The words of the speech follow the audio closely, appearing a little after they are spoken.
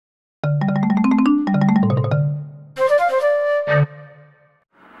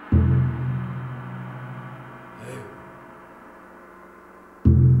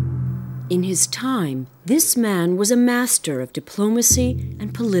his time, this man was a master of diplomacy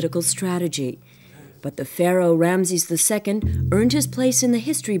and political strategy. But the Pharaoh Ramses II earned his place in the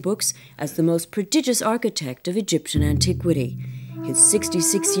history books as the most prodigious architect of Egyptian antiquity. His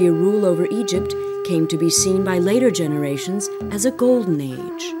 66-year rule over Egypt came to be seen by later generations as a golden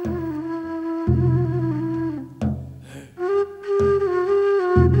age.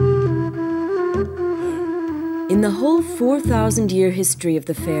 In the whole 4,000-year history of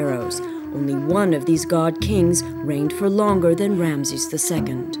the pharaohs, only one of these god-kings reigned for longer than Ramses II.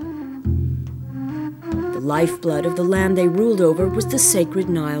 The lifeblood of the land they ruled over was the sacred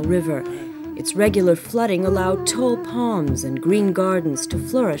Nile River. Its regular flooding allowed tall palms and green gardens to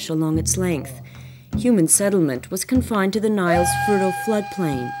flourish along its length. Human settlement was confined to the Nile's fertile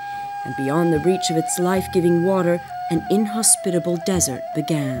floodplain, and beyond the reach of its life-giving water, an inhospitable desert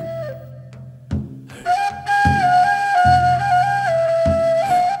began.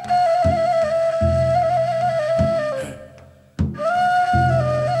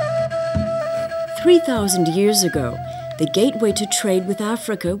 "3,000 years ago, the gateway to trade with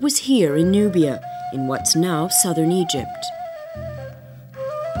Africa was here in Nubia, in what's now southern Egypt.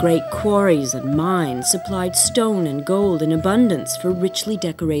 Great quarries and mines supplied stone and gold in abundance for richly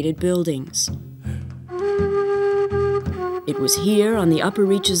decorated buildings. It was here, on the upper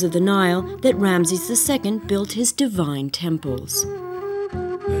reaches of the Nile, that Ramses II built his divine temples.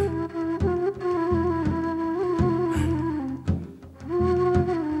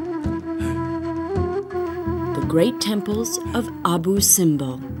 The great temples of Abu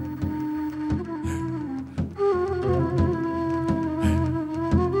Simbel.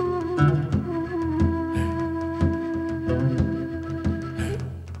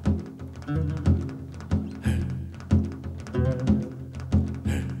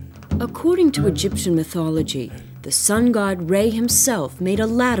 According to Egyptian mythology, the sun god Ra himself made a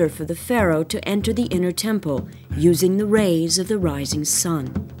ladder for the pharaoh to enter the inner temple using the rays of the rising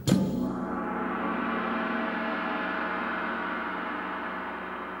sun.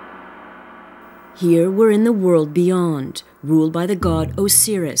 Here we're in the world beyond, ruled by the god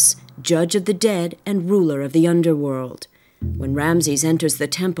Osiris, judge of the dead and ruler of the underworld. When Ramses enters the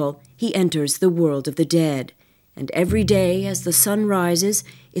temple, he enters the world of the dead. And every day as the sun rises,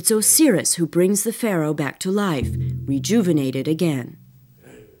 it's Osiris who brings the pharaoh back to life, rejuvenated again.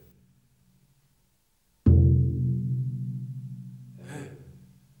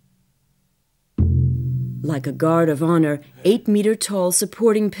 Like a guard of honor, 8-meter-tall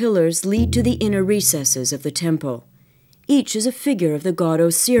supporting pillars lead to the inner recesses of the temple. Each is a figure of the god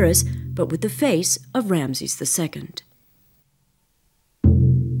Osiris, but with the face of Ramses II.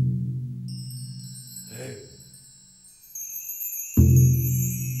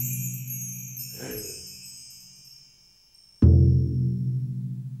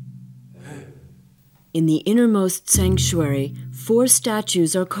 In the innermost sanctuary, 4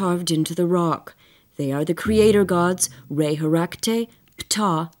 statues are carved into the rock. They are the creator gods Ra-Horakhty,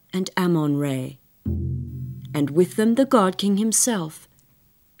 Ptah, and Amon-Ra. And with them the god-king himself,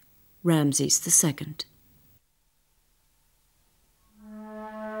 Ramses II.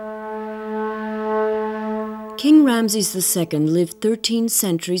 King Ramses II lived 13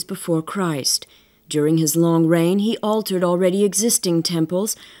 centuries before Christ. During his long reign, he altered already existing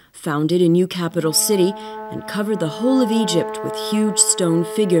temples, founded a new capital city, and covered the whole of Egypt with huge stone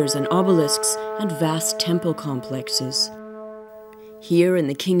figures and obelisks and vast temple complexes. Here in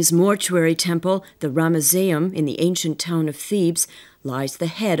the king's mortuary temple, the Ramesseum, in the ancient town of Thebes, lies the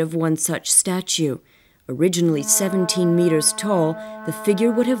head of one such statue. Originally 17 meters tall, the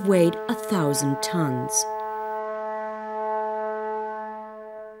figure would have weighed 1,000 tons.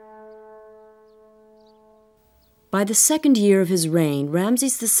 By the 2nd year of his reign,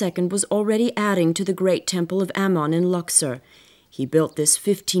 Ramses II was already adding to the great temple of Ammon in Luxor. He built this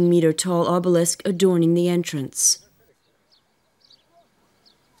 15-meter-tall obelisk adorning the entrance.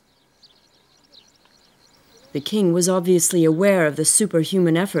 The king was obviously aware of the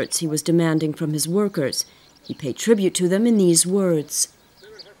superhuman efforts he was demanding from his workers. He paid tribute to them in these words: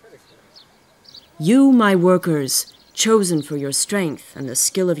 "You, my workers, chosen for your strength and the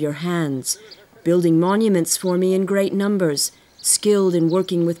skill of your hands, building monuments for me in great numbers, skilled in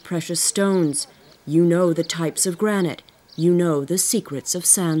working with precious stones. You know the types of granite. You know the secrets of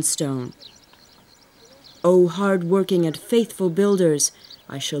sandstone. O hard-working and faithful builders,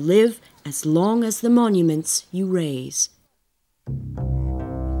 I shall live as long as the monuments you raise."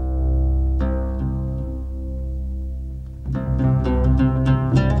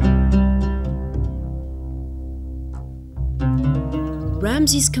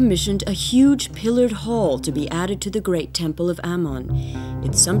 Ramses commissioned a huge pillared hall to be added to the great temple of Ammon.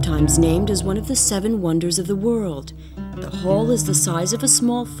 It's sometimes named as one of the 7 wonders of the world. The hall is the size of a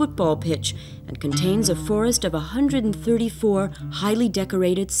small football pitch and contains a forest of 134 highly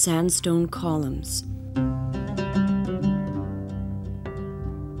decorated sandstone columns.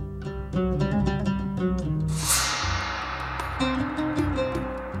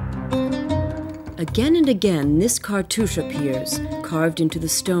 Again and again, this cartouche appears, carved into the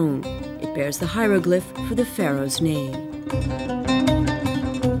stone. It bears the hieroglyph for the pharaoh's name.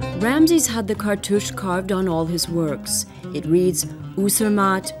 Ramses had the cartouche carved on all his works. It reads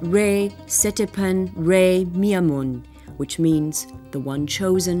Usermat Re Setepen Re Miamun, which means the one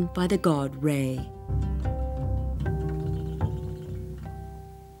chosen by the god Re.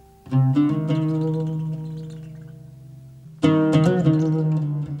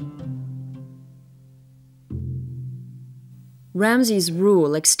 Ramses'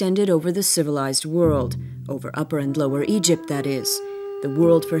 rule extended over the civilized world, over Upper and Lower Egypt, that is. The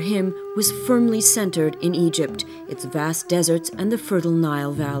world for him was firmly centered in Egypt, its vast deserts and the fertile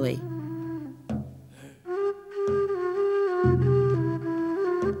Nile Valley.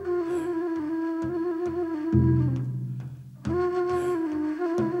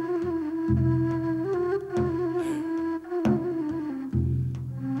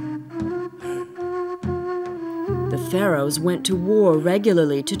 The pharaohs went to war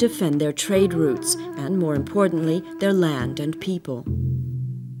regularly to defend their trade routes and, more importantly, their land and people.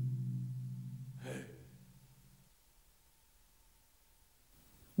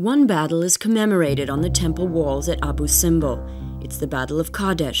 One battle is commemorated on the temple walls at Abu Simbel. It's the Battle of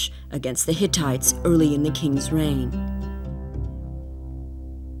Kadesh against the Hittites early in the king's reign.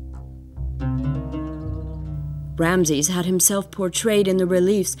 Ramses had himself portrayed in the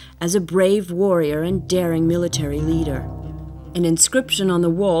reliefs as a brave warrior and daring military leader. An inscription on the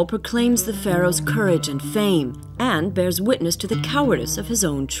wall proclaims the pharaoh's courage and fame, and bears witness to the cowardice of his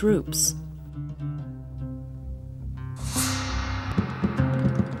own troops.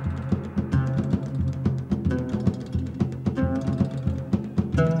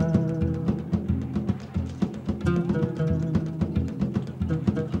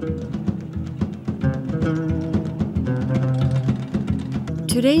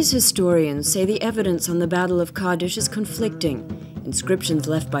 Today's historians say the evidence on the Battle of Kadesh is conflicting. Inscriptions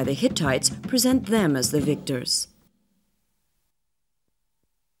left by the Hittites present them as the victors.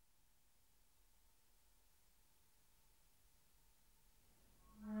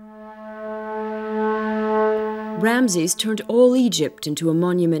 Ramses turned all Egypt into a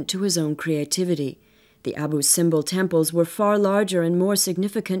monument to his own creativity. The Abu Simbel temples were far larger and more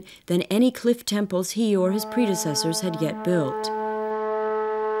significant than any cliff temples he or his predecessors had yet built.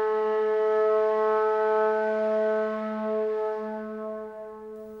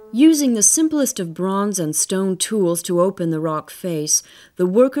 Using the simplest of bronze and stone tools to open the rock face, the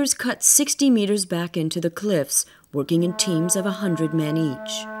workers cut 60 meters back into the cliffs, working in teams of 100 men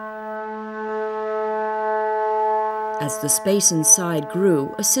each. As the space inside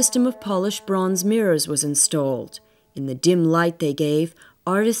grew, a system of polished bronze mirrors was installed. In the dim light they gave,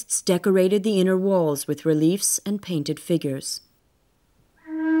 artists decorated the inner walls with reliefs and painted figures.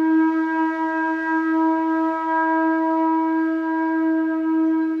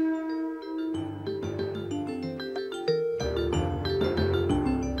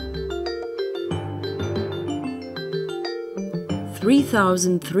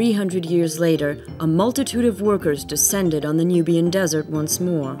 "3,300 years later, a multitude of workers descended on the Nubian desert once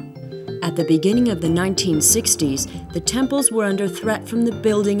more. At the beginning of the 1960s, the temples were under threat from the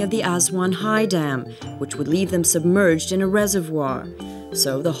building of the Aswan High Dam, which would leave them submerged in a reservoir.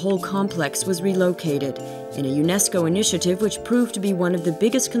 So the whole complex was relocated, in a UNESCO initiative which proved to be one of the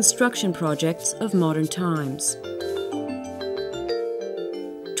biggest construction projects of modern times.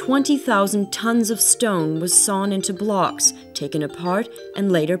 20,000 tons of stone was sawn into blocks, taken apart,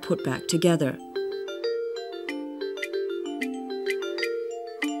 and later put back together.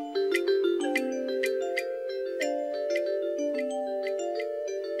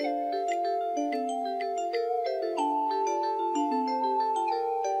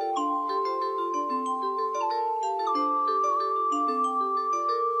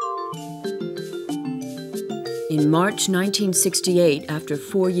 In March 1968, after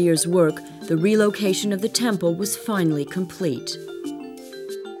 4 years' work, the relocation of the temple was finally complete.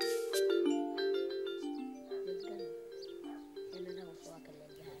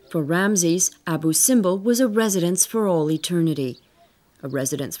 For Ramses, Abu Simbel was a residence for all eternity, a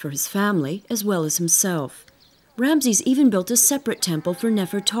residence for his family as well as himself. Ramses even built a separate temple for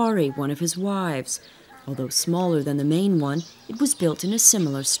Nefertari, one of his wives. Although smaller than the main one, it was built in a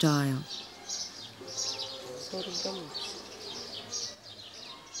similar style.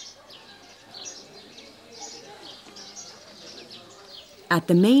 At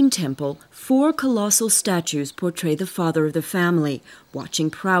the main temple, 4 colossal statues portray the father of the family, watching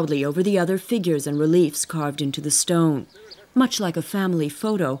proudly over the other figures and reliefs carved into the stone. Much like a family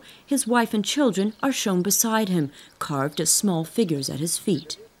photo, his wife and children are shown beside him, carved as small figures at his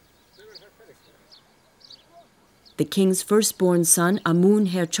feet. The king's firstborn son,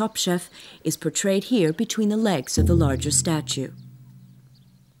 Amun-Her-Chopshef, is portrayed here between the legs of the larger statue.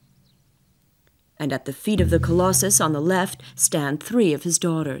 And at the feet of the Colossus on the left stand 3 of his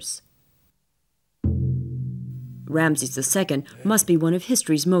daughters. Ramses II must be one of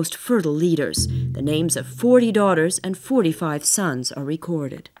history's most fertile leaders. The names of 40 daughters and 45 sons are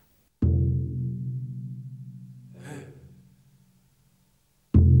recorded.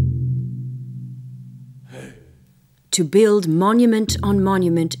 To build monument on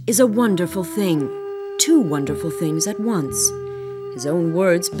monument is a wonderful thing. 2 wonderful things at once. His own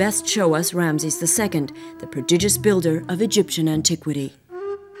words best show us Ramses II, the prodigious builder of Egyptian antiquity.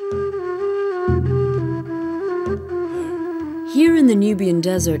 Here in the Nubian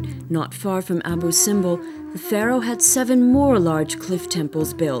desert, not far from Abu Simbel, the pharaoh had 7 more large cliff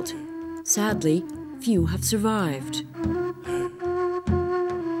temples built. Sadly, few have survived.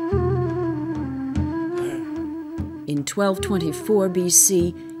 In 1224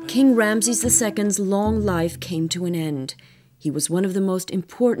 BC, King Ramses II's long life came to an end. He was one of the most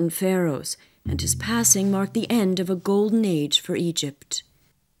important pharaohs, and his passing marked the end of a golden age for Egypt.